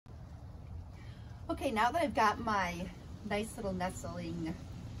Okay, now that I've got my nice little nestling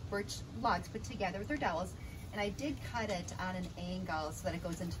birch logs put together with their dowels, and I did cut it on an angle so that it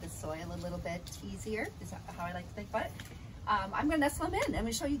goes into the soil a little bit easier, is how I like to think about it. I'm gonna nestle them in. I'm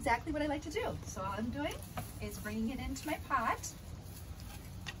gonna show you exactly what I like to do. So all I'm doing is bringing it into my pot.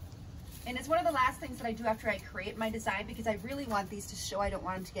 And it's one of the last things that I do after I create my design, because I really want these to show. I don't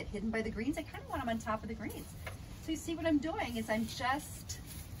want them to get hidden by the greens. I kind of want them on top of the greens. So you see what I'm doing is I'm just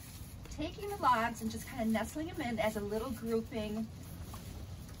taking the logs and just kind of nestling them in as a little grouping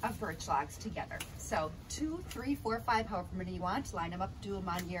of birch logs together. So 2, 3, 4, 5, however many you want. Line them up, do them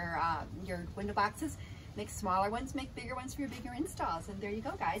on your window boxes. Make smaller ones, make bigger ones for your bigger installs. And there you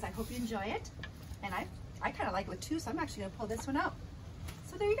go, guys. I hope you enjoy it. And I kind of like it with 2, so I'm actually gonna pull this one out.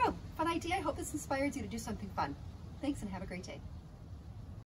 So there you go, fun idea. I hope this inspires you to do something fun. Thanks and have a great day.